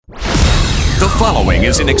following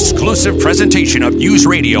is an exclusive presentation of News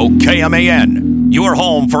Radio KMAN, your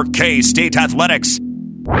home for K-State athletics.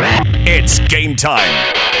 It's game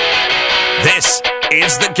time. This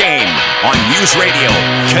is The Game on News Radio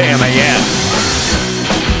KMAN.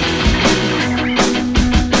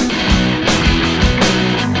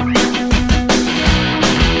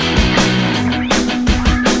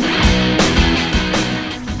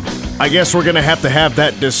 I guess we're going to have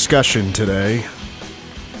that discussion today.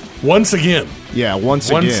 Once again. Yeah, once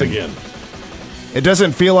again. It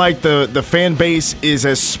doesn't feel like the fan base is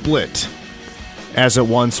as split as it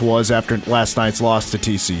once was after last night's loss to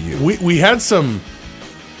TCU. We had some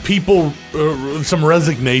people, some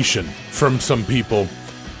resignation from some people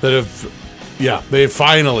that they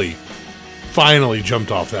finally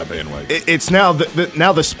jumped off that bandwagon. It's now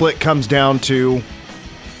the split comes down to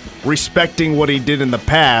respecting what he did in the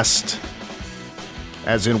past,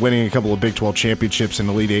 as in winning a couple of Big 12 championships and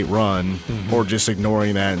Elite Eight run, or just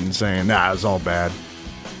ignoring that and saying, nah, it was all bad.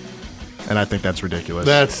 And I think that's ridiculous.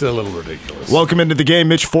 That's a little ridiculous. Welcome into the game.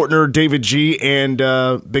 Mitch Fortner, David G., and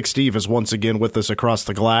Big Steve is once again with us across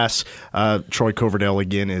the glass. Troy Coverdale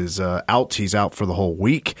again is out. He's out for the whole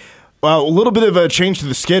week. A little bit of a change to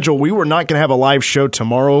the schedule. We were not going to have a live show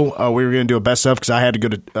tomorrow. We were going to do a best of because I had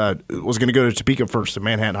to was going to go to Topeka first to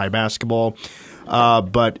Manhattan High basketball.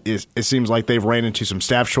 But it seems like they've ran into some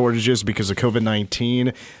staff shortages because of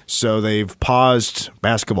COVID-19. So they've paused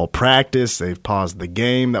basketball practice. They've paused the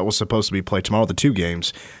game that was supposed to be played tomorrow, the two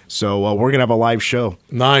games. So we're going to have a live show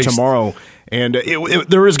tomorrow. And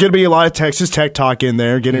there is going to be a lot of Texas Tech talk in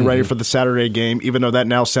there, getting ready for the Saturday game, even though that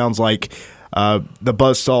now sounds like the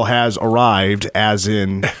buzzsaw has arrived, as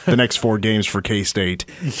in the next 4 games for K-State.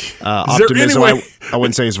 Optimism, I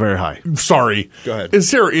wouldn't say is very high. Sorry. Go ahead.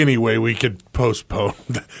 Is there any way we could postpone?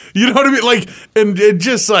 You know what I mean? Like, and it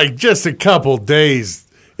just a couple days,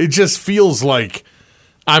 it just feels like,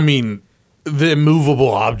 the immovable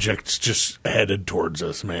object's just headed towards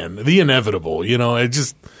us, man. The inevitable,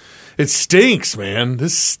 it stinks, man.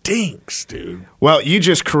 This stinks, dude. Well, you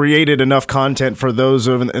just created enough content for those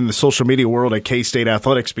in the social media world at K-State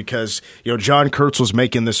Athletics because, John Kurtz was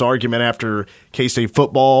making this argument after K-State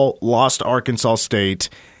football lost to Arkansas State,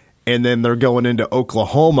 and then they're going into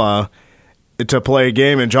Oklahoma to play a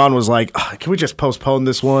game, and John was like, can we just postpone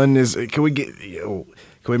this one? Can we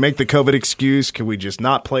make the COVID excuse? Can we just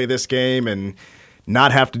not play this game and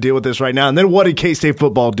not have to deal with this right now? And then what did K-State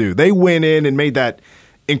football do? They went in and made that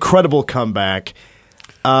incredible comeback.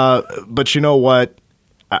 But you know what?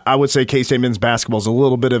 I would say K-State men's basketball is a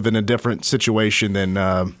little bit of in a different situation than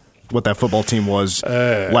what that football team was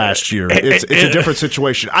last year. It's a different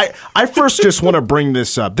situation. I first just want to bring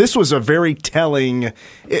this up. This was a very telling,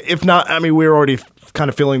 if not, we were already kind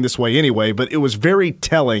of feeling this way anyway, but it was very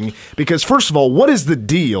telling because, first of all, what is the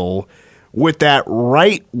deal with that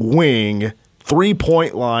right wing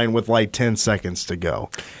 3-point line with like 10 seconds to go?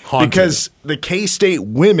 Because the K-State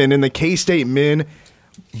women and the K-State men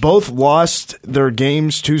both lost their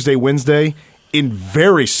games Tuesday, Wednesday in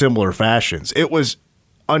very similar fashions. It was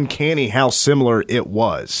uncanny how similar it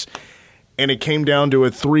was. And it came down to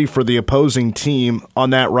a 3 for the opposing team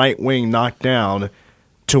on that right wing knockdown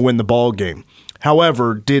to win the ball game.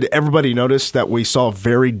 However, did everybody notice that we saw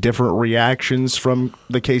very different reactions from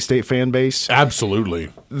the K-State fan base?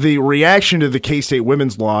 Absolutely. The reaction to the K-State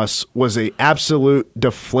women's loss was an absolute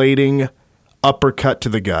deflating uppercut to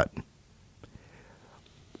the gut.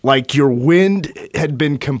 Like your wind had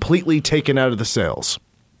been completely taken out of the sails.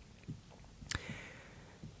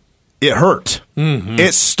 It hurt. Mm-hmm.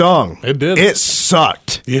 It stung. It did. It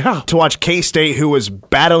sucked. Yeah. To watch K-State, who was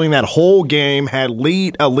battling that whole game, had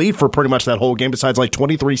a lead for pretty much that whole game, besides like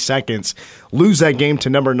 23 seconds, lose that game to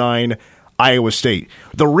number 9 Iowa State.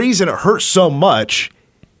 The reason it hurt so much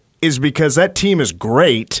is because that team is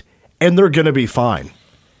great, and they're going to be fine.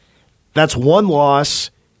 That's one loss.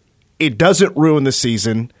 It doesn't ruin the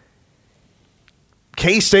season.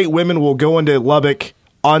 K-State women will go into Lubbock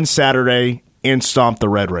on Saturday and stomp the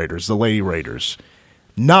Red Raiders, the Lady Raiders.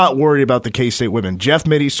 Not worried about the K-State women. Jeff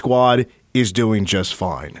Mitty's squad is doing just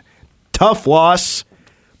fine. Tough loss,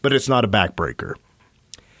 but it's not a backbreaker.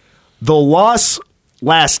 The loss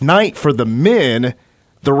last night for the men,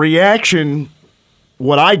 the reaction,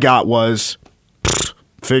 what I got was,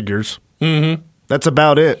 figures. Mm-hmm. That's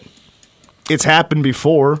about it. It's happened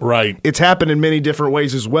before. Right. It's happened in many different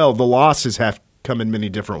ways as well. The losses have come in many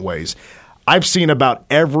different ways. I've seen about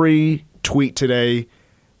every tweet today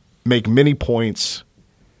make many points.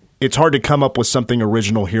 It's hard to come up with something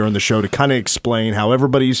original here on the show to kind of explain how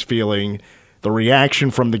everybody's feeling, the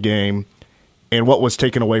reaction from the game, and what was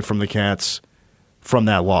taken away from the Cats from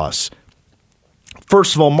that loss.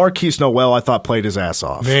 First of all, Marquise Noel, I thought, played his ass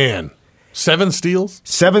off. Man, 7 steals?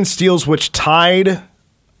 7 steals, which tied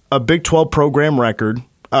a Big 12 program record,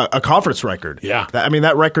 a conference record. Yeah.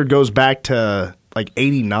 That record goes back to like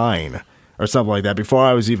 89 or something like that, before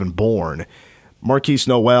I was even born. Marquise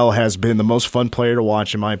Noel has been the most fun player to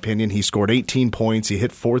watch, in my opinion. He scored 18 points. He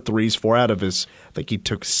hit 4 threes, 4 out of his, I think he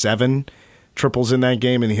took 7 triples in that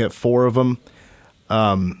game, and he hit 4 of them.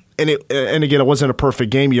 And again, it wasn't a perfect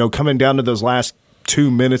game. Coming down to those last 2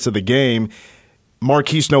 minutes of the game,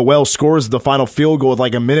 Marquise Noel scores the final field goal with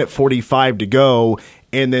like 1:45 to go,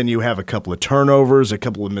 and then you have a couple of turnovers, a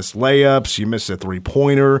couple of missed layups, you miss a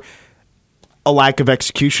three-pointer, a lack of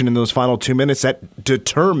execution in those final 2 minutes that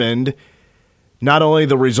determined not only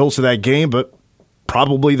the results of that game, but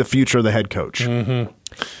probably the future of the head coach. Mm-hmm.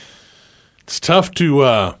 It's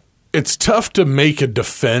tough to make a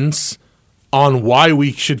defense on why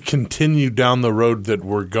we should continue down the road that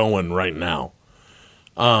we're going right now.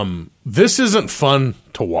 This isn't fun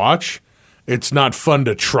to watch. It's not fun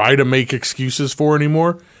to try to make excuses for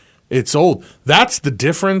anymore. It's old. That's the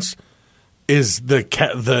difference. Is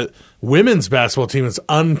the women's basketball team is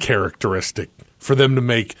uncharacteristic for them to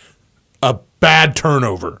make a bad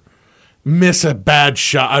turnover, miss a bad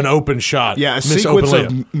shot, an open shot. Yeah, a sequence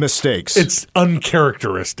of mistakes. It's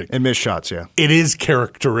uncharacteristic. And missed shots, yeah. It is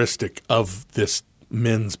characteristic of this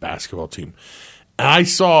men's basketball team. And I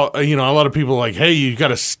saw, a lot of people like, hey, you got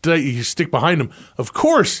to stick behind them. Of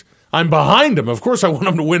course, I'm behind them. Of course, I want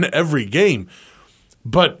them to win every game.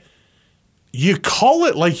 But you call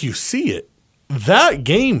it like you see it. That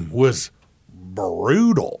game was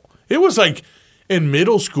brutal. It was like in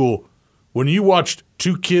middle school when you watched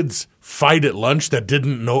 2 kids fight at lunch that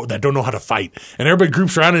don't know how to fight, and everybody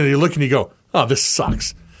groups around and you look and you go, "Oh, this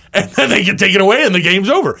sucks," and then they get taken away and the game's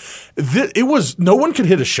over. It was no one could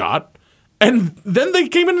hit a shot, and then they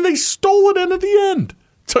came in and they stole it in at the end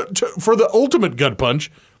for the ultimate gut punch.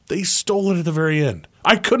 They stole it at the very end.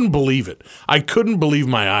 I couldn't believe it. I couldn't believe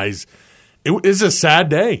my eyes. It was a sad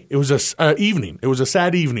day. It was a evening. It was a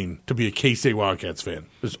sad evening to be a K-State Wildcats fan.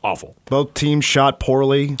 It was awful. Both teams shot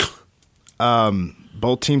poorly.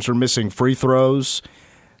 Both teams were missing free throws.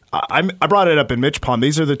 I brought it up in Mitch Pond.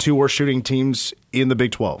 These are the 2 worst shooting teams in the Big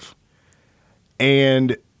 12.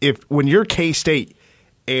 And when you're K-State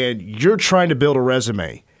and you're trying to build a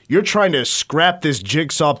resume, you're trying to scrap this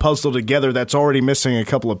jigsaw puzzle together that's already missing a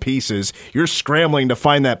couple of pieces. You're scrambling to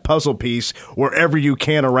find that puzzle piece wherever you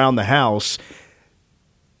can around the house.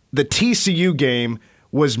 The TCU game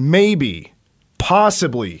was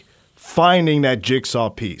possibly finding that jigsaw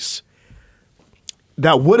piece.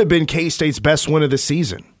 That would have been K-State's best win of the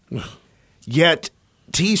season. Yet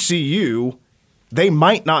TCU, they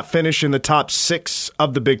might not finish in the top 6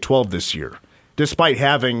 of the Big 12 this year, despite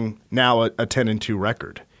having now a 10-2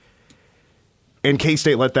 record. And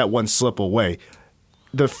K-State let that one slip away.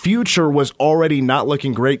 The future was already not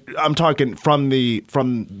looking great. I'm talking from the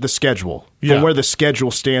schedule, from where the schedule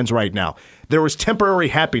stands right now. There was temporary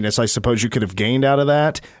happiness, I suppose, you could have gained out of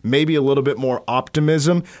that, maybe a little bit more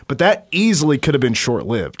optimism, but that easily could have been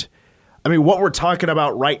short-lived. I mean, what we're talking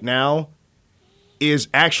about right now is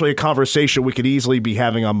actually a conversation we could easily be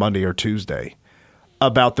having on Monday or Tuesday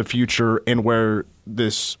about the future and where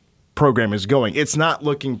this program is going. It's not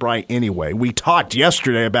looking bright anyway. We talked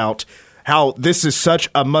yesterday about how this is such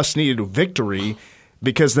a must-needed victory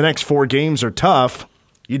because the next 4 games are tough.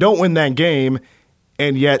 You don't win that game,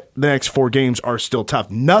 and yet the next 4 games are still tough.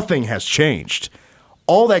 Nothing has changed.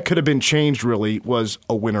 All that could have been changed, really, was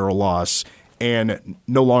a win or a loss and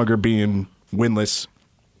no longer being winless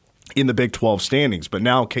in the Big 12 standings. But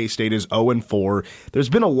now K-State is 0-4. There's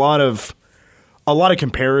been a lot of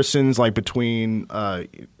comparisons between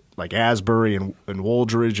like Asbury and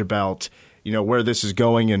Wooldridge about where this is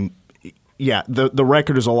going, and yeah, the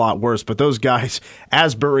record is a lot worse. But those guys,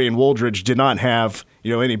 Asbury and Wooldridge, did not have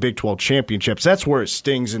any Big 12 championships. That's where it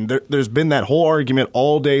stings, and there's been that whole argument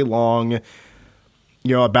all day long,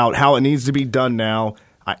 about how it needs to be done now.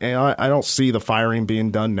 I don't see the firing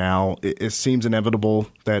being done now. It seems inevitable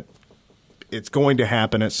that it's going to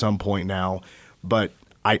happen at some point now, but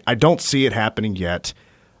I don't see it happening yet.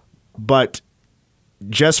 But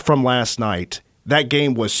just from last night, that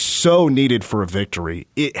game was so needed for a victory.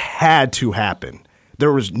 It had to happen.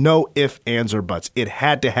 There was no ifs, ands, or buts. It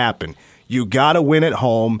had to happen. You got to win at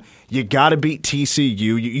home. You got to beat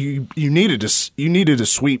TCU. You needed to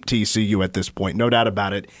sweep TCU at this point, no doubt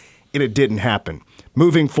about it, and it didn't happen.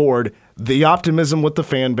 Moving forward, the optimism with the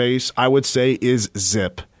fan base, I would say, is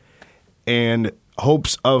zip, and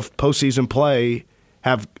hopes of postseason play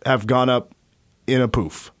have gone up in a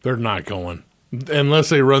poof. They're not going unless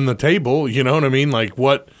they run the table. You know what I mean? Like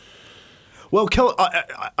what? Well,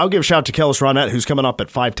 I'll give a shout out to Kellis Ronette, who's coming up at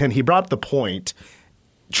 5'10". He brought up the point,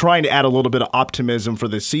 trying to add a little bit of optimism for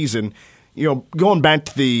this season. Going back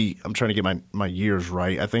to I'm trying to get my years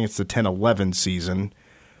right. I think it's the 10-11 season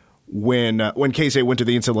when K-State went to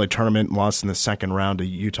the NCAA tournament and lost in the second round to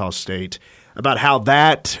Utah State, about how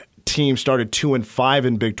that team started 2-5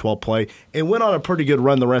 in Big 12 play and went on a pretty good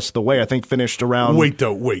run the rest of the way. I think finished around. Wait.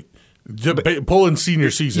 Pulling senior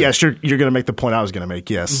season. Yes, you're going to make the point I was going to make,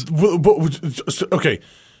 yes. Okay.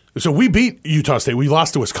 So we beat Utah State. We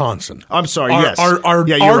lost to Wisconsin. I'm sorry, yes. Our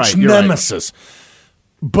arch nemesis. Right.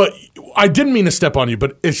 But I didn't mean to step on you,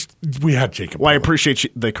 but we had Jacob. Well, I appreciate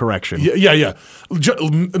the correction. Yeah.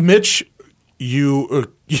 Mitch,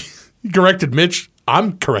 you corrected Mitch.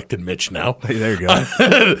 I'm correcting Mitch now. Hey, there you go.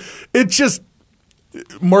 It's just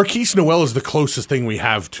Marquise Noel is the closest thing we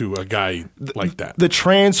have to a guy like that. The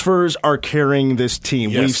transfers are carrying this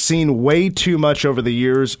team. Yes. We've seen way too much over the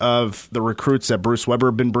years of the recruits that Bruce Weber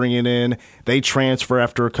have been bringing in. They transfer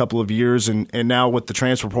after a couple of years, and now with the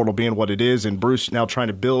transfer portal being what it is, and Bruce now trying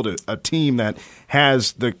to build a team that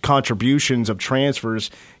has the contributions of transfers,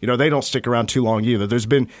 they don't stick around too long either.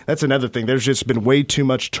 That's another thing. There's just been way too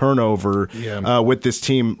much turnover with this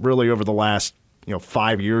team really over the last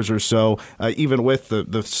 5 years or so, even with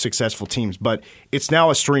the successful teams. But it's now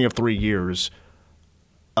a string of 3 years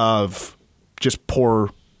of just poor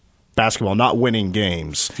basketball, not winning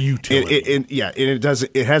games. Futility.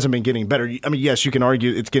 It hasn't been getting better. I mean, yes, you can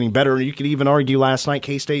argue it's getting better, and you could even argue last night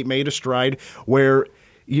K-State made a stride where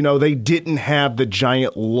they didn't have the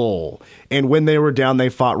giant lull, and when they were down, they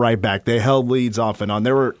fought right back. They held leads off and on.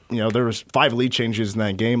 There was 5 lead changes in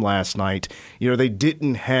that game last night. They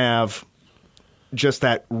didn't have just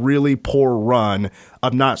that really poor run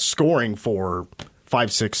of not scoring for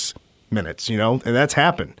 5-6 minutes, and that's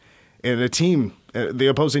happened. And the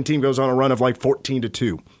opposing team goes on a run of like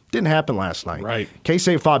 14-2. Didn't happen last night. Right.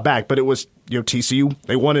 K-State fought back, but it was TCU.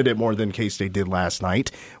 They wanted it more than K-State did last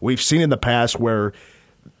night. We've seen in the past where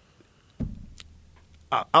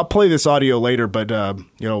I'll play this audio later, but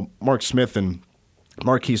Mark Smith and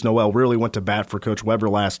Marquise Noel really went to bat for Coach Weber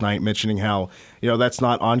last night, mentioning how that's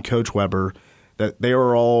not on Coach Weber. That they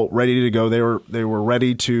were all ready to go. They were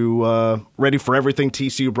ready for everything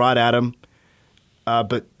TCU brought at them.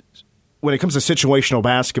 But when it comes to situational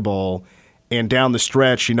basketball and down the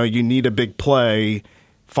stretch, you need a big play,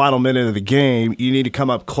 final minute of the game, you need to come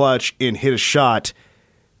up clutch and hit a shot.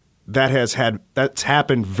 That's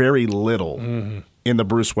happened very little in the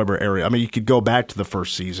Bruce Weber area. I mean, you could go back to the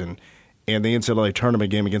first season and the NCAA tournament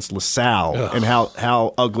game against LaSalle and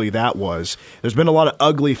how ugly that was. There's been a lot of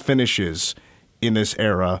ugly finishes in this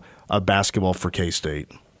era of basketball for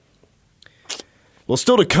K-State. Well,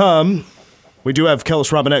 still to come, we do have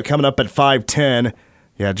Kellis Robinette coming up at 5:10.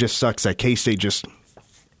 Yeah, it just sucks that K-State just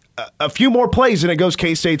a few more plays and it goes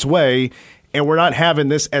K-State's way, and we're not having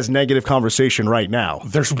this as negative conversation right now.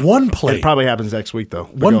 There's one play. It probably happens next week, though.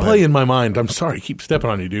 One play in my mind. I'm sorry, I keep stepping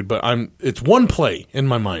on you, dude, but it's one play in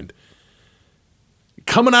my mind.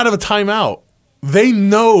 Coming out of a timeout, they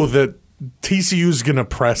know that TCU's going to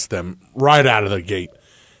press them right out of the gate.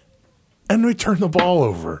 And we turn the ball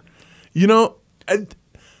over.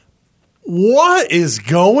 What is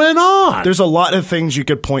going on? There's a lot of things you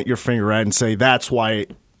could point your finger at and say that's why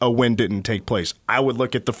a win didn't take place. I would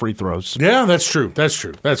look at the free throws. Yeah, that's true.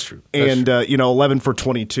 And 11 for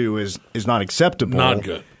 22 is not acceptable. Not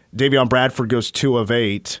good. Davion Bradford goes 2 of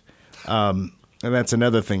 8. And that's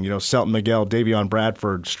another thing, Selton Miguel, Davion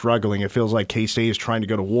Bradford struggling. It feels like K-State is trying to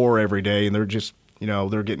go to war every day, and they're just,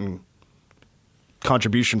 they're getting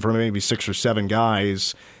contribution from maybe 6 or 7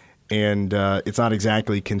 guys, and it's not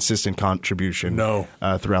exactly consistent contribution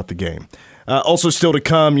throughout the game. Also still to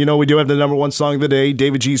come, we do have the number 1 song of the day,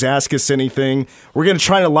 David G's Ask Us Anything. We're going to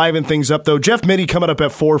try to liven things up, though. Jeff Mitty coming up at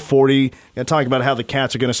 4:40. Going to talk about how the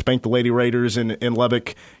Cats are going to spank the Lady Raiders in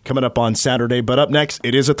Lubbock coming up on Saturday. But up next,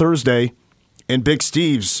 it is a Thursday. And Big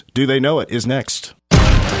Steve's Do They Know It is next.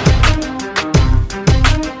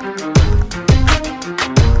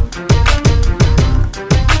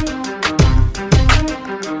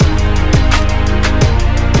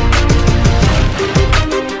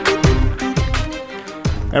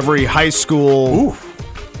 Every high school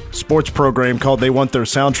sports program called They Want Their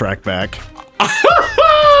Soundtrack Back.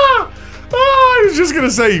 I was just going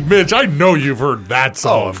to say, Mitch, I know you've heard that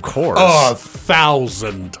song. Oh, of course.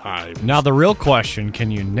 1,000 times. Now, the real question, can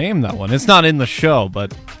you name that one? It's not in the show,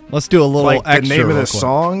 but let's do a little extra. The name of the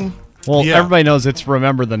song? Well, everybody knows it's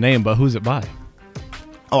Remember the Name, but who's it by?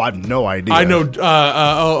 Oh, I have no idea. I know.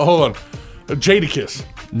 Hold on. Jadakiss.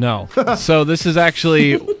 No. So this is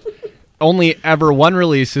actually only ever one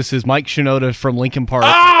release. This is Mike Shinoda from Linkin Park.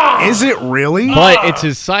 Is it really? But it's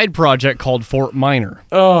his side project called Fort Minor.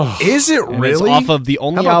 Is it And really? it's off of the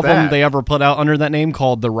only How about album that? they ever put out under that name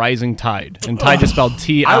called The Rising Tide. And Tide is spelled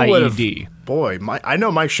Tied. Boy, I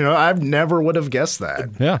know Mike Shinoda. I never would have guessed that.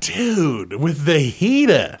 Yeah. Dude, with the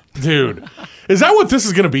heater. Dude. Is that what this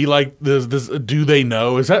is going to be like? This Do They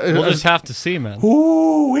Know? Is that? We'll just have to see, man.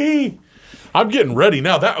 Ooh-wee. I'm getting ready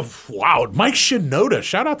now. Wow, Mike Shinoda.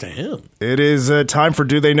 Shout out to him. It is time for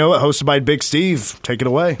Do They Know It, hosted by Big Steve. Take it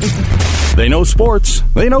away. They know sports,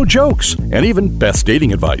 they know jokes, and even best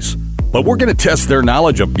dating advice. But we're going to test their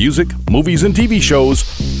knowledge of music, movies, and TV shows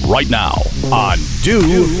right now on Do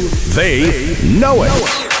They Know It?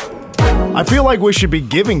 I feel like we should be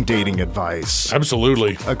giving dating advice.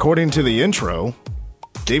 Absolutely. According to the intro,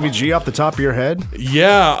 David G, off the top of your head?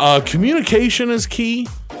 Yeah, communication is key.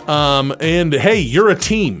 And hey, you're a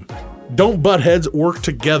team. Don't butt heads, work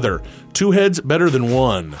together. Two heads better than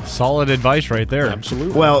one. Solid advice right there.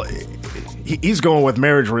 Absolutely. Well, he's going with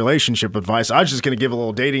marriage relationship advice. I was just going to give a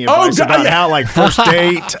little dating advice about how, like, first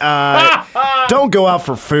date, don't go out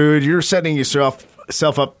for food. You're setting yourself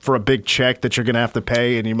up for a big check that you're going to have to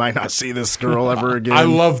pay, and you might not see this girl ever again. I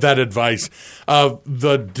love that advice.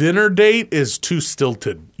 The dinner date is too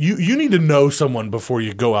stilted. You need to know someone before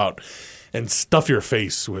you go out and stuff your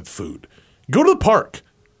face with food. Go to the park.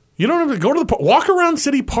 You don't have to go to the park. Walk around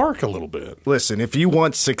City Park a little bit. Listen, if you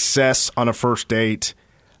want success on a first date,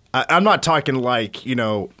 I'm not talking like,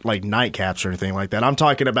 like nightcaps or anything like that. I'm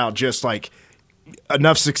talking about just like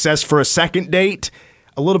enough success for a second date.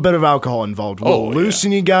 A little bit of alcohol involved will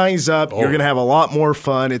loosen you guys up. You're going to have a lot more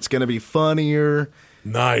fun. It's going to be funnier.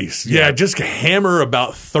 Nice. Yeah, just hammer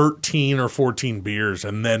about 13 or 14 beers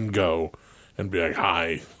and then go and be like,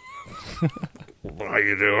 hi. How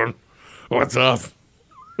you doing? What's up?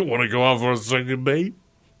 Want to go out for a second date?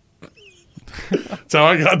 That's how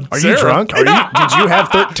I got Are Sarah. you drunk? Did you have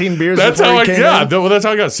 13 beers That's before how you I came got. in? Well, that's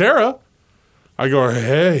how I got Sarah. I go,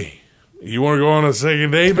 hey, you want to go on a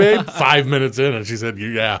second date, babe? 5 minutes in, and she said,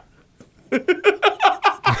 yeah.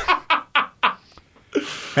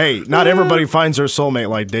 Hey, not everybody finds their soulmate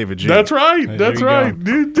like David G. That's right. There That's you right,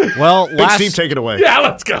 go. dude. Well, Big Steve, take it away. Yeah,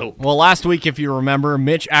 let's go. Well, last week, if you remember,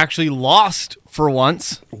 Mitch actually lost for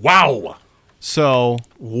once. Wow. So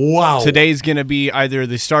today's going to be either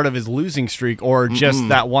the start of his losing streak or just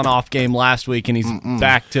that one-off game last week, and he's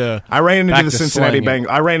back to. I ran into the to Cincinnati slaying it.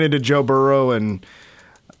 Bengals. I ran into Joe Burrow and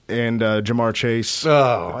Jamar Chase.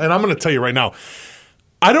 Oh, and I'm going to tell you right now,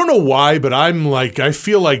 I don't know why, but I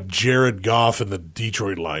feel like Jared Goff and the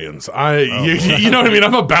Detroit Lions. You know what I mean?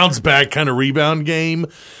 I'm a bounce back kind of rebound game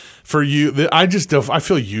for you. I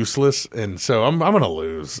feel useless, and so I'm going to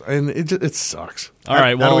lose, and it sucks. All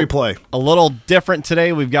right, well, how do we play? A little different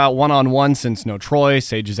today. We've got one-on-one since no Troy.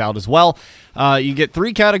 Sage is out as well. You get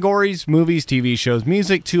 3 categories: movies, TV shows,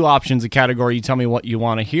 music. 2 options a category. You tell me what you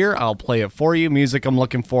want to hear. I'll play it for you. Music, I'm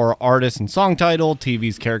looking for artist and song title.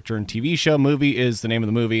 TV's character and TV show. Movie is the name of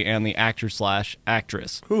the movie and the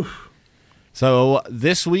actor/actress. So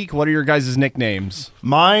this week, what are your guys' nicknames?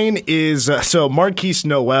 Mine is Marquise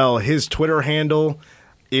Noel. His Twitter handle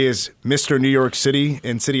is Mr. New York City,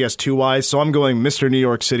 and City has 2 Y's, so I'm going Mr. New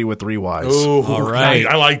York City with 3 Y's. Oh, all right.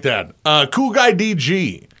 I like that. Cool Guy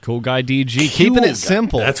DG. Cool Guy DG. Keeping it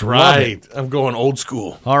simple. That's Love right. it. I'm going old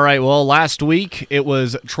school. All right, well, last week it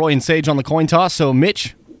was Troy and Sage on the coin toss, so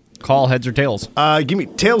Mitch, call heads or tails. Give me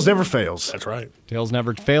tails never fails. That's right. Tails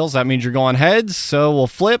never fails. That means you're going heads, so we'll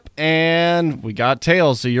flip, and we got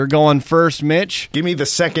tails. So you're going first, Mitch. Give me the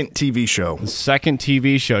second TV show. The second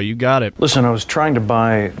TV show. You got it. Listen, I was trying to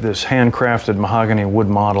buy this handcrafted mahogany wood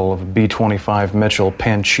model of a B-25 Mitchell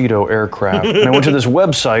Panchito aircraft, and I went to this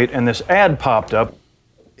website, and this ad popped up.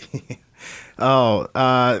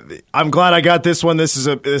 I'm glad I got this one. This is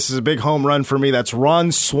a big home run for me. That's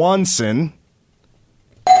Ron Swanson.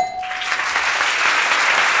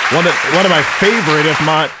 One of my favorite, if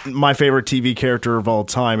not my favorite TV character of all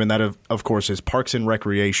time, and that, of course, is Parks and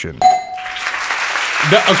Recreation.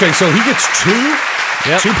 Okay, so he gets 2?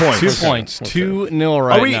 Yep. 2 points. 2 points. 2-0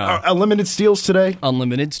 right Are we now. unlimited steals today?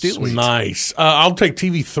 Unlimited steals. Nice. I'll take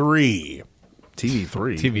TV3.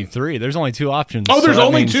 TV3. TV3. There's only 2 options. Oh, there's so that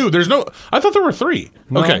only means- 2. There's no. I thought there were 3.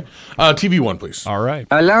 No. Okay. TV1, please. All right.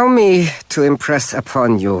 Allow me to impress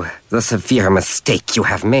upon you the severe mistake you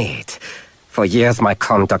have made. For years my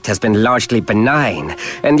conduct has been largely benign,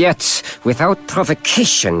 and yet, without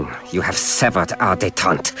provocation, you have severed our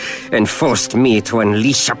détente and forced me to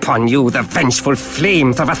unleash upon you the vengeful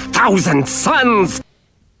flames of 1,000 suns!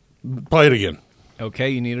 Play it again. Okay,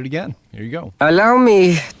 you need it again. Here you go. Allow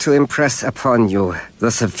me to impress upon you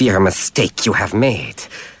the severe mistake you have made.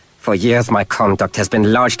 For years, my conduct has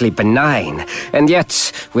been largely benign, and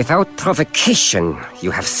yet, without provocation,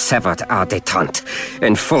 you have severed our détente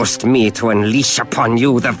and forced me to unleash upon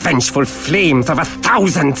you the vengeful flames of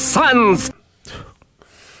 1,000 suns.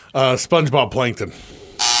 SpongeBob Plankton.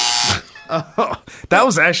 That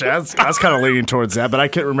was actually, I was kind of leaning towards that, but I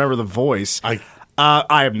can't remember the voice. I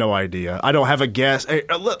have no idea. I don't have a guess. Hey,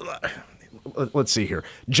 let's see here.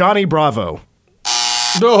 Johnny Bravo.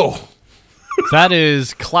 No. That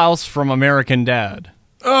is Klaus from American Dad.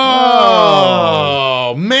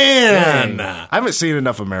 Oh, man. I haven't seen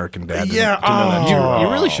enough American Dad. Yeah. To know that. You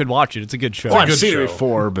really should watch it. It's a good show. Well, I've good seen show. it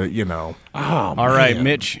before, but you know. Oh, All right,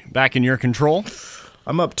 Mitch, back in your control.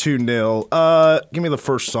 I'm up 2-0. Give me the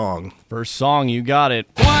first song. First song, you got it.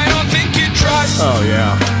 I don't think you trust Oh,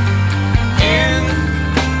 yeah. in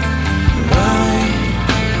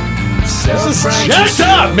This is jacked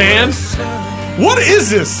up, man. What is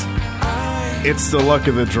this? It's the luck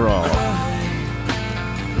of the draw.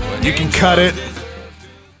 You can cut it.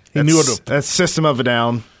 He knew it. That's System of a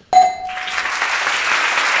Down.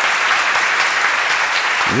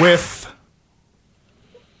 With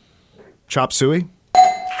Chop Suey.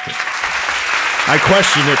 I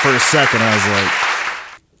questioned it for a second. I was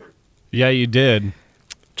like, Yeah, you did.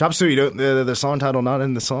 Chop Suey, the song title not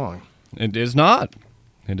in the song. It is not.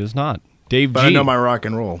 It is not. Dave But G, I know my rock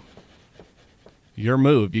and roll. your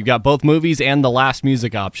move. You've got both movies and the last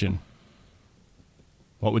music option.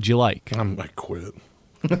 What would you like? I quit.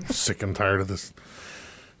 Sick and tired of this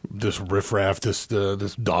riffraff, this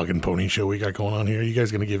dog and pony show we got going on here. You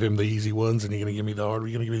guys gonna give him the easy ones, and you're gonna give me the hard?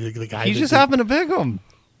 You're gonna give me the guy. You just happen to pick them.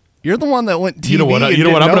 You're the one that went TV. You know what? and You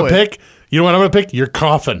know what I'm didn't gonna know it. pick? You know what I'm gonna pick? You're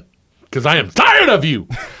coughing because I am tired of you.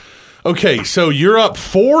 Okay, so you're up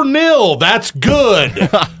 4-0. That's good.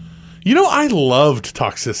 You know, I loved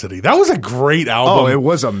Toxicity. That was a great album. Oh, it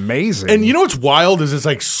was amazing. And you know what's wild is it's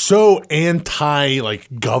like so anti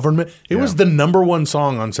government. It was the number one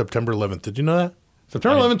song on September 11th. Did you know that?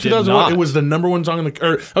 September 11th, did 2001. not. It was the number one song it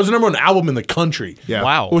was the number one album in the country. Yeah.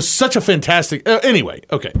 Wow. It was such a fantastic. Anyway,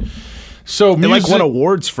 okay. So It music, won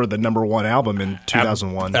awards for the number one album in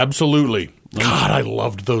 2001. Absolutely. God, I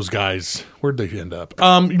loved those guys. Where'd they end up?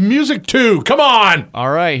 Music 2. Come on.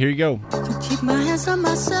 All right, here you go. Keep my hands on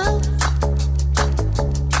myself.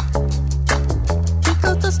 Pick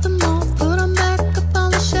out dust them off, put them back up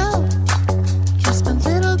on the shelf. Kiss my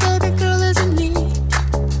little baby girl isn't me.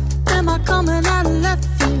 Am I coming out of left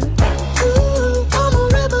field? Ooh, I'm a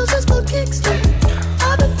rebel just for kicks.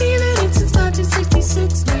 I've been feeling it since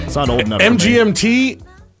 1966. It's not old enough. for me. MGMT.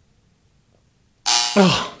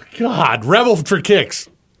 Oh, God. Rebel for Kicks.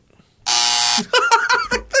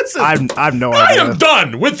 I've no I idea. am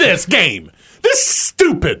done with this game. This is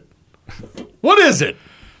stupid. What is it?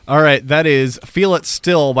 All right, that is Feel It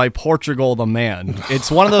Still by Portugal the Man.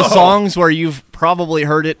 It's one of those songs where you've probably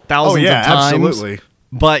heard it thousands yeah, of times. absolutely.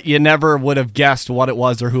 But you never would have guessed what it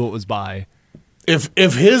was or who it was by. If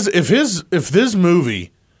his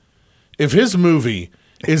movie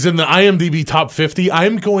is in the IMDb top 50,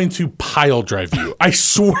 I'm going to pile drive you. I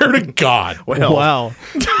swear to God. Wow.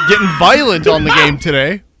 Getting violent on the game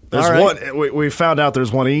today. There's All right. one. We found out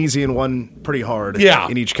there's one easy and one pretty hard. Yeah.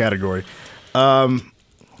 In each category, and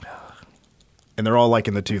they're all like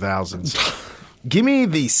in the 2000s. Give me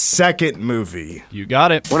the second movie. You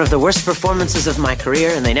got it. One of the worst performances of my career,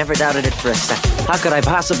 and they never doubted it for a second. How could I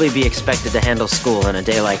possibly be expected to handle school on a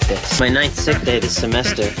day like this? My 9th sick day this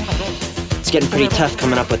semester. It's getting pretty tough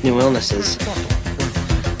coming up with new illnesses.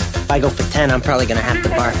 If I go for 10, I'm probably going to have to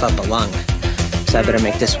barf up a lung. So I better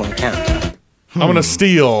make this one count. I'm going to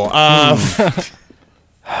steal.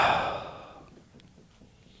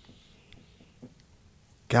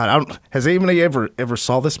 God, has anybody ever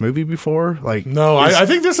saw this movie before? Like, No, I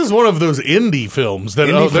think this is one of those indie films that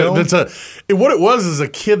Indie film? what it was is a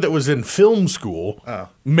kid that was in film school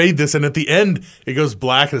made this, and at the end it goes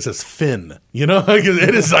black and it says Finn. You know,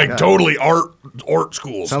 it is like totally art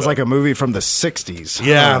school. sounds stuff. like a movie from the 60s.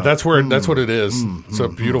 Yeah, that's what it is. It's a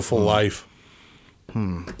beautiful life.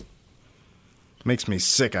 Makes me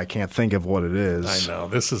sick. I can't think of what it is. I know,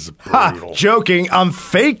 this is Ha, brutal. joking. I'm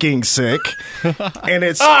faking sick, and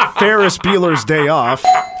it's Ferris Bueller's Day Off.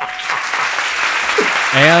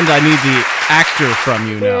 And I need the actor from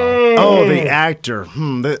you now. Oh, the actor.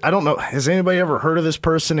 I don't know. Has anybody ever heard of this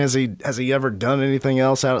person? Has he ever done anything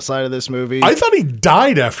else outside of this movie? I thought he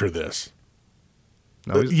died after this.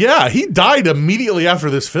 No, Yeah, he died immediately after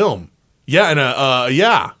this film. Yeah, and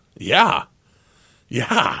yeah.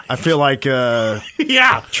 I feel like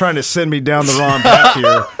Yeah. trying to send me down the wrong path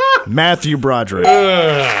here. Matthew Broderick.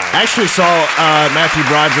 Actually saw Matthew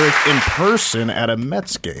Broderick in person at a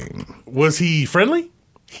Mets game. Was he friendly?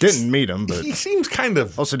 Didn't meet him, but he seems kind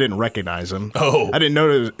of. Also didn't recognize him. Oh. I didn't know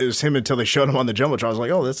it was him until they showed him on the Jumbotron. I was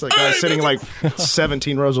like, oh, that's like guy sitting like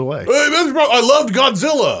 17 rows away. Hey, I loved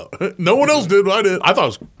Godzilla. No one else did, but I did. I thought it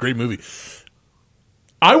was a great movie.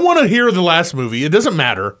 I want to hear the last movie. It doesn't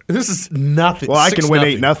matter. This is nothing. Well, I can win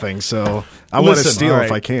 6-0. 8-0, so I want to steal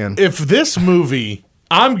if I can. If this movie,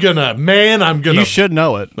 I'm gonna. You should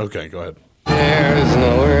know it. Okay, go ahead. There's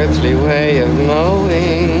no earthly way of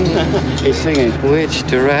knowing He's singing. which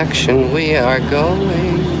direction we are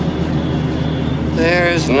going.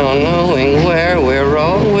 There's no knowing where we're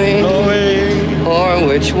rowing or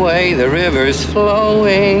which way the river's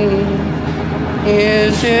flowing.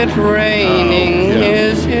 Is it raining?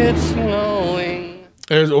 Is it snowing?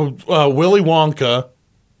 There's Willy Wonka.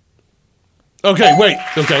 Okay, wait.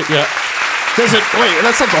 Okay, yeah. Does it? Wait,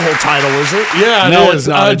 that's not the whole title, is it? Yeah, No, it it's is.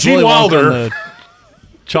 not. It's Gene Willy Wonka Wilder. and the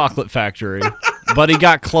Chocolate Factory. But he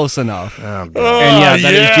got close enough. Oh, God. And yeah,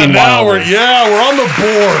 that is Gene now Wilder. we're on the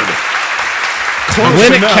board.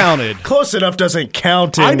 When it counted. Close enough doesn't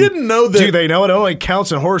count. I didn't know that. Do they know it only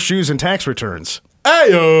counts in horseshoes and tax returns?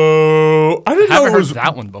 Ayo. I didn't know Haven't it heard was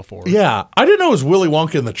that one before. Yeah, I didn't know it was Willy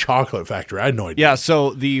Wonka and the Chocolate Factory. I had no idea. Yeah,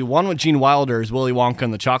 so the one with Gene Wilder is Willy Wonka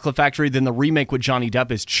and the Chocolate Factory. Then the remake with Johnny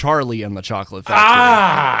Depp is Charlie and the Chocolate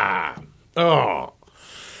Factory. Oh.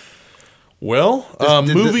 Well,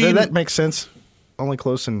 Did movie. that makes sense. Only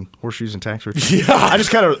close in horseshoes and tax returns. Yeah. I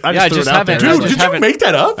just threw it out there. Dude, did you make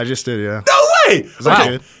that up? I just did, yeah. No way! that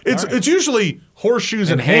good? It's usually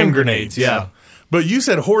horseshoes and hand grenades. Yeah. But you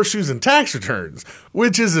said horseshoes and tax returns,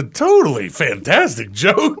 which is a totally fantastic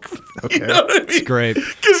joke. Okay. You know what I mean? It's great.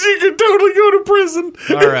 Because you could totally go to prison.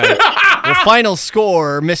 All right. The final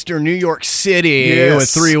score, Mr. New York City Yes. with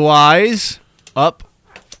 3 Ys. Up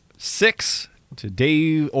 6 to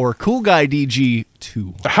Dave or Cool Guy DG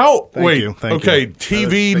 2. How? Thank you. Okay,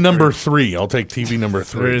 TV number 3. I'll take TV number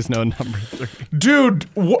 3. There is no number 3. Dude,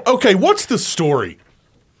 okay, what's the story?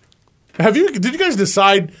 Did you guys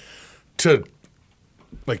decide to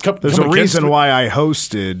There's a reason why I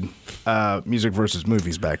hosted Music versus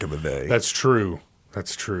Movies back in the day. That's true.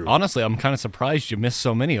 That's true. Honestly, I'm kind of surprised you missed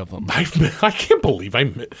so many of them. I can't believe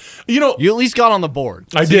you at least got on the board.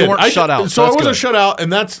 I So did. You weren't shut out. So I wasn't good. shut out,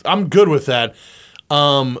 and I'm good with that.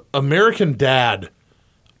 American Dad.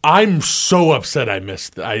 I'm so upset I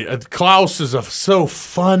missed. Klaus is so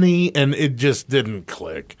funny, and it just didn't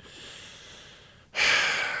click.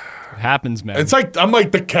 It happens, man. It's like I'm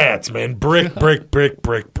like the Cats, man. Brick, brick, brick,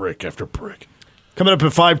 brick, brick after brick. Coming up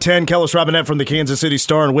at 5:10, Kellis Robinette from the Kansas City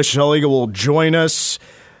Star and Wichita Eagle will join us.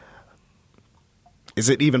 Is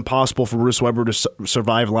it even possible for Bruce Weber to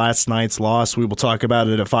survive last night's loss? We will talk about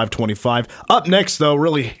it at 5:25. Up next, though,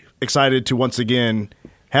 really excited to once again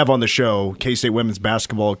have on the show K-State women's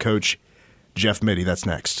basketball coach Jeff Mittie. That's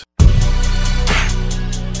next.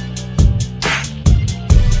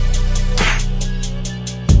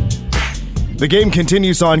 The game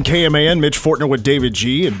continues on KMAN. Mitch Fortner with David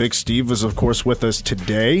G. And Big Steve is, of course, with us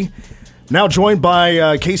today. Now joined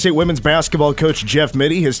by K-State women's basketball coach Jeff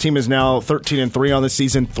Mittie. His team is now 13-3 on the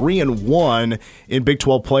season, 3-1 in Big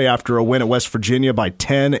 12 play after a win at West Virginia by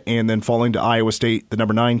 10, and then falling to Iowa State, the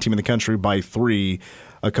number 9 team in the country, by 3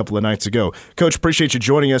 a couple of nights ago. Coach, appreciate you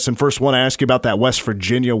joining us. And first, want to ask you about that West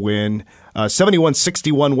Virginia win.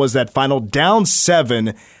 71-61 was that final, down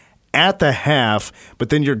 7 at the half, but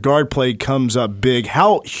then your guard play comes up big.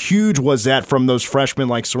 How huge was that from those freshmen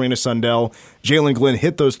like Serena Sundell? Jalen Glenn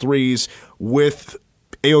hit those threes with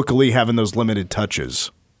Aoka Lee having those limited touches.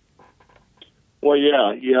 Well,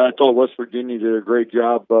 yeah. I thought West Virginia did a great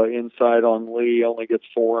job inside on Lee. Only gets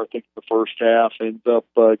 4, I think, in the first half. Ends up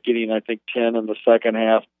getting, I think, 10 in the second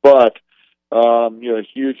half. But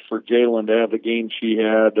huge for Jalen to have the game she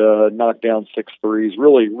had, knocked down 6 threes.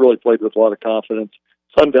 Really played with a lot of confidence.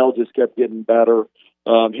 Sundell just kept getting better,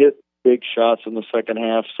 hit big shots in the second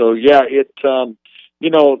half. So, yeah,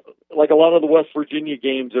 like a lot of the West Virginia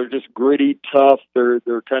games, they're just gritty, tough. They're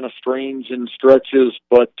kind of strange in stretches,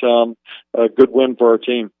 but a good win for our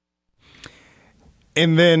team.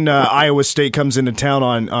 And then Iowa State comes into town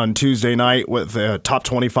on Tuesday night with a top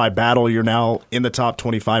 25 battle. You're now in the top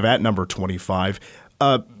 25 at number 25.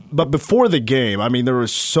 But before the game, I mean, there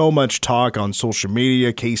was so much talk on social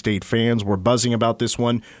media. K-State fans were buzzing about this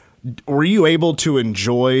one. Were you able to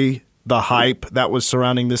enjoy the hype that was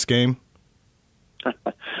surrounding this game?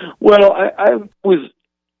 Well, I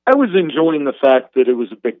was enjoying the fact that it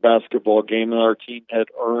was a big basketball game, and our team had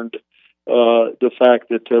earned the fact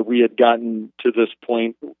that we had gotten to this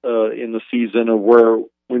point in the season of where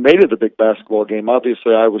we made it a big basketball game.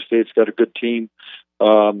 Obviously, Iowa State's got a good team.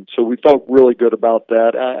 So we felt really good about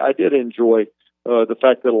that. I did enjoy the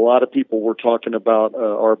fact that a lot of people were talking about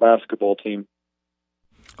our basketball team.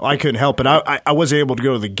 I couldn't help it. I wasn't able to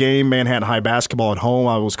go to the game, Manhattan High basketball at home.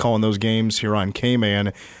 I was calling those games here on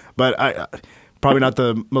K-Man, but probably not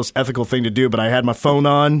the most ethical thing to do, but I had my phone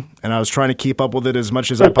on, and I was trying to keep up with it as much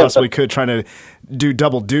as I possibly could, trying to do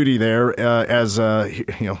double duty there it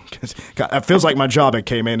feels like my job at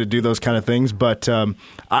K-Man to do those kind of things, but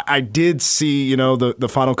I did see, the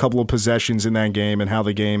final couple of possessions in that game and how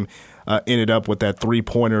the game ended up with that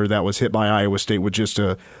three-pointer that was hit by Iowa State with just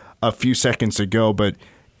a few seconds to go, but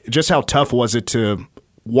just how tough was it to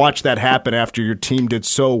watch that happen after your team did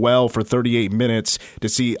so well for 38 minutes to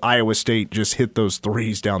see Iowa State just hit those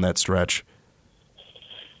threes down that stretch?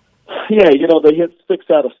 Yeah, they hit 6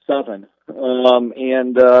 out of 7.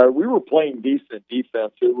 And we were playing decent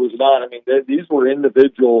defense. It was not, these were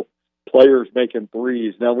individual players making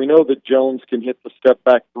threes. Now, we know that Jones can hit the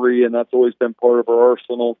step-back three, and that's always been part of our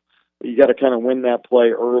arsenal. You got to kind of win that play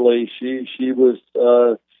early. She was,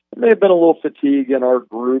 it may have been a little fatigue in our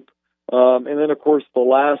group. And then, of course, the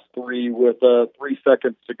last three with 3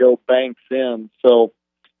 seconds to go banks in. So,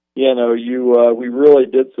 we really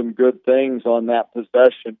did some good things on that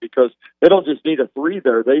possession because they don't just need a three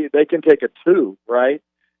there. They can take a 2, right?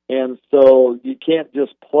 And so you can't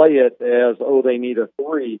just play it as, they need a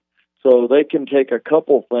 3. So they can take a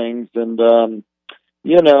couple things. And,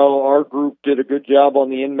 our group did a good job on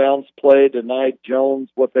the inbounds play, denied Jones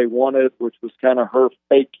what they wanted, which was kind of her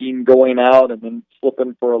faking going out and then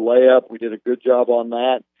slipping for a layup. We did a good job on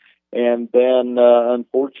that. And then,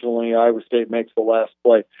 unfortunately, Iowa State makes the last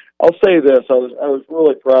play. I'll say this: I was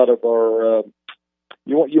really proud of our.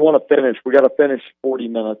 You want to finish? We got to finish 40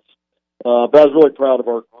 minutes. But I was really proud of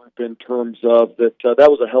our group in terms of that. That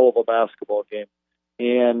was a hell of a basketball game,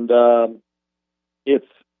 and it's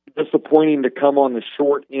disappointing to come on the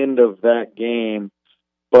short end of that game.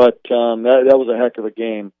 But that was a heck of a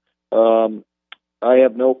game. I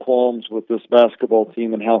have no qualms with this basketball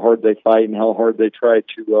team and how hard they fight and how hard they try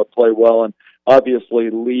to play well. And obviously,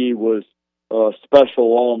 Lee was special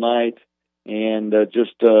all night and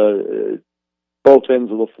just both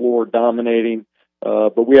ends of the floor dominating.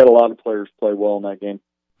 But we had a lot of players play well in that game.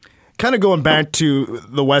 Kind of going back to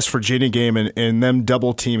the West Virginia game and them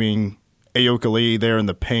double-teaming Ayoka Lee there in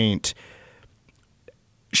the paint,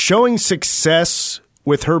 showing success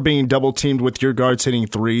with her being double-teamed with your guards hitting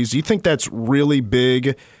threes, do you think that's really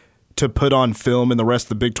big to put on film and the rest of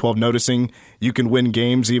the Big 12 noticing you can win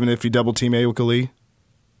games even if you double-team Ayoka Lee?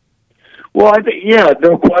 Well, I think,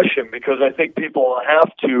 no question, because I think people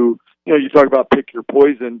have to, you talk about pick your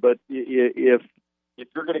poison, but if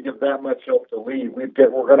you're going to give that much help to Lee, we're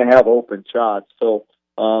going to have open shots. So,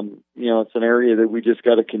 it's an area that we just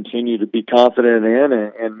got to continue to be confident in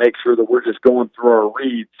and make sure that we're just going through our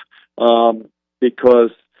reads.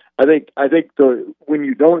 Because I think when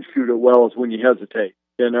you don't shoot it well is when you hesitate,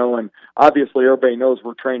 and obviously everybody knows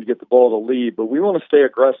we're trying to get the ball to Lee, but we want to stay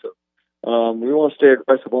aggressive. We want to stay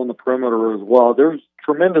aggressive on the perimeter as well. There's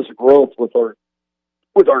tremendous growth with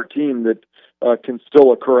our team that can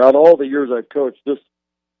still occur. Out of all the years I've coached, this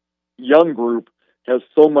young group has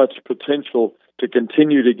so much potential to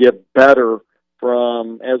continue to get better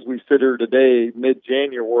from, as we sit here today,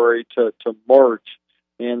 mid-January to March.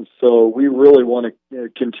 And so we really want to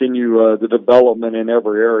continue the development in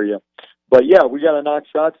every area. But, we got to knock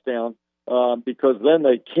shots down because then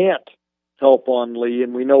they can't help on Lee,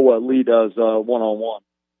 and we know what Lee does one-on-one.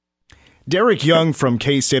 Derek Young from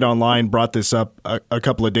K-State Online brought this up a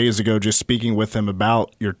couple of days ago, just speaking with him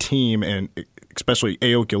about your team and especially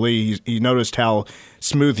Ayoka Lee. He noticed how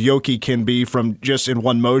smooth Yoki can be from just in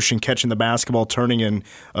one motion, catching the basketball, turning in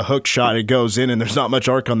a hook shot. It goes in, and there's not much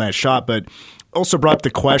arc on that shot. But also brought up the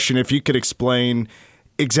question, if you could explain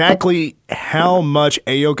exactly how much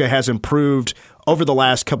Ayoka has improved over the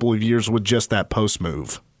last couple of years with just that post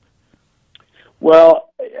move. Well,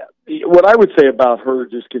 what I would say about her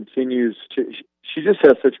just continues to – she just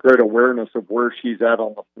has such great awareness of where she's at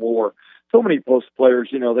on the floor. So many post players,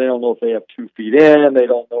 they don't know if they have 2 feet in. They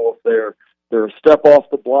don't know if they're a step off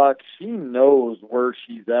the block. She knows where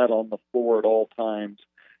she's at on the floor at all times.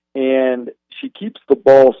 And she keeps the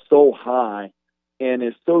ball so high and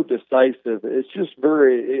is so decisive. It's just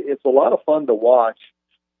it's a lot of fun to watch.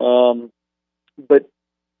 But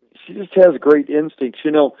she just has great instincts.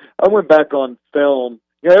 I went back on film.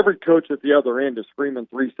 Every coach at the other end is screaming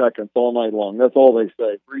 3 seconds all night long. That's all they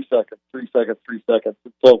say. 3 seconds, 3 seconds, 3 seconds.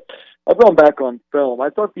 And so I've gone back on film.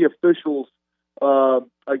 I thought the officials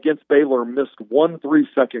against Baylor missed 1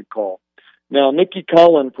 3-second call. Now, Nikki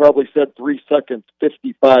Collin probably said 3 seconds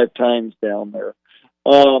 55 times down there.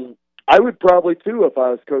 I would probably, too, if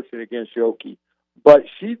I was coaching against Yoki. but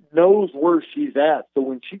she knows where she's at. So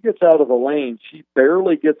when she gets out of the lane, she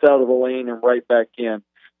barely gets out of the lane and right back in.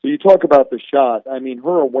 So you talk about the shot. I mean,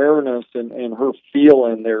 her awareness and her feel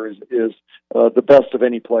in there is the best of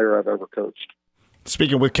any player I've ever coached.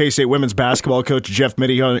 Speaking with K-State women's basketball coach Jeff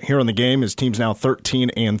Mitty here on the game, his team's now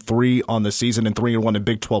 13-3 on the season and 3-1 in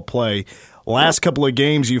Big 12 play. Last couple of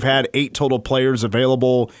games, you've had 8 total players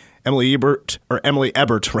available. Emily Ebert,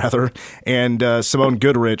 and Simone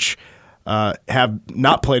Goodrich have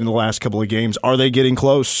not played in the last couple of games. Are they getting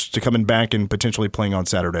close to coming back and potentially playing on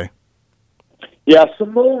Saturday? Yeah,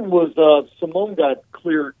 Simone got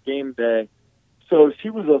cleared game day, so she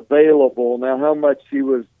was available. Now, how much she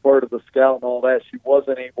was part of the scout and all that, she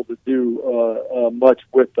wasn't able to do much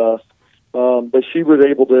with us, but she was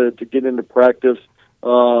able to get into practice,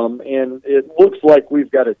 and it looks like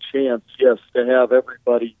we've got a chance, yes, to have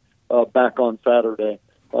everybody back on Saturday.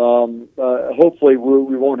 Hopefully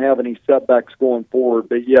we won't have any setbacks going forward,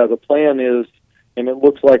 but yeah, the plan is, and it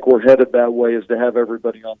looks like we're headed that way, is to have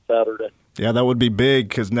everybody on Saturday. Yeah, that would be big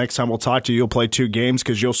because next time we'll talk to you, you'll play 2 games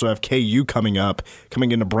because you also have KU coming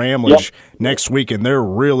into Bramlage next week, and they're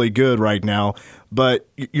really good right now. But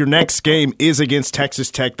your next game is against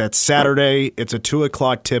Texas Tech. That's Saturday. It's a 2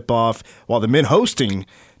 o'clock tip-off. While the men hosting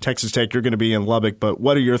Texas Tech, you're going to be in Lubbock. But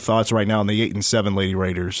what are your thoughts right now on the 8-7 Lady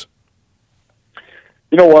Raiders?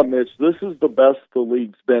 You know what, Mitch? This is the best the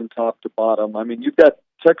league's been top to bottom. I mean, you've got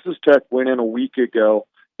Texas Tech went in a week ago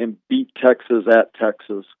and beat Texas at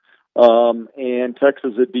Texas. And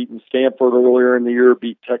Texas had beaten Stanford earlier in the year,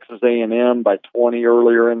 beat Texas A&M by 20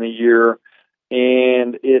 earlier in the year.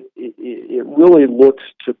 And it really looks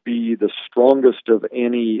to be the strongest of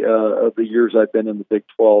any of the years I've been in the Big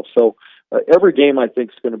 12. So every game I think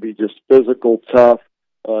is going to be just physical, tough.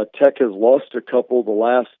 Tech has lost a couple, the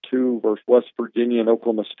last 2 versus West Virginia and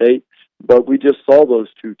Oklahoma State, but we just saw those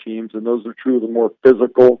 2 teams, and those are 2 of the more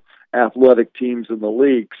physical, athletic teams in the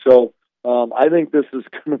league. So I think this is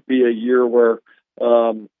going to be a year where,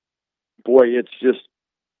 it's just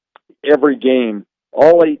every game,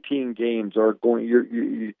 all 18 games are going.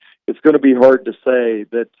 It's going to be hard to say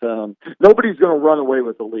that nobody's going to run away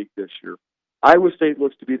with the league this year. Iowa State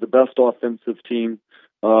looks to be the best offensive team.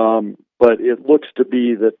 But it looks to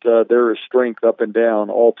be that there is strength up and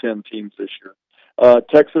down all 10 teams this year.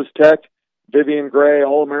 Texas Tech, Vivian Gray,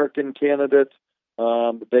 All-American candidate.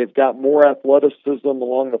 They've got more athleticism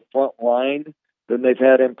along the front line than they've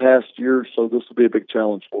had in past years, so this will be a big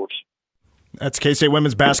challenge for us. That's K-State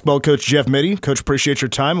women's basketball coach Jeff Mitty. Coach, appreciate your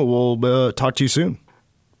time, and we'll talk to you soon.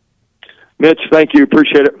 Mitch, thank you.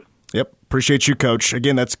 Appreciate it. Yep. Appreciate you, Coach.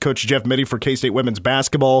 Again, that's Coach Jeff Mitty for K-State women's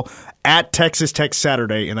basketball at Texas Tech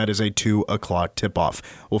Saturday, and that is a 2 o'clock tip-off.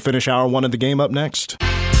 We'll finish hour 1 of the game up next.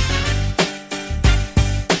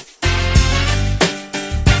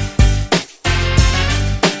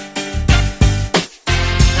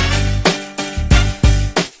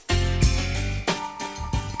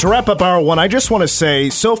 To wrap up hour 1, I just want to say,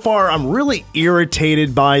 so far, I'm really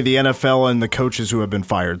irritated by the NFL and the coaches who have been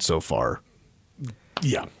fired so far.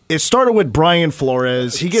 Yeah. It started with Brian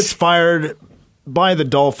Flores. He gets fired by the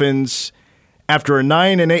Dolphins after a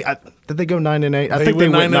 9-8. Did they go 9-8? I think they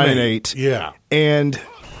went 9-8. Yeah. And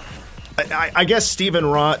I guess Stephen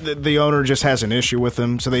Roth, the owner, just has an issue with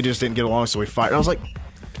him, so they just didn't get along, so he fired. I was like,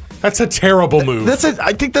 that's a terrible move.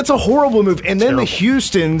 I think that's a horrible move. And then the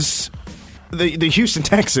Houston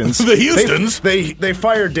Texans. The Houstons. They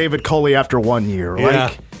fired David Culley after 1 year.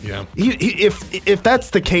 Yeah. If that's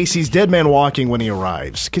the case, he's dead man walking when he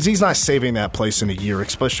arrives because he's not saving that place in a year,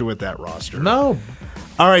 especially with that roster. No.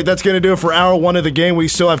 All right, that's going to do it for hour 1 of the game. We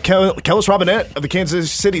still have Kellis Robinette of the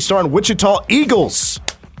Kansas City Star and Wichita Eagles.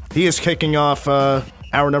 He is kicking off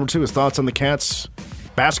hour number 2. His thoughts on the Cats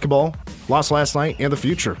basketball, lost last night, and the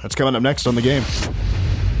future. That's coming up next on the game.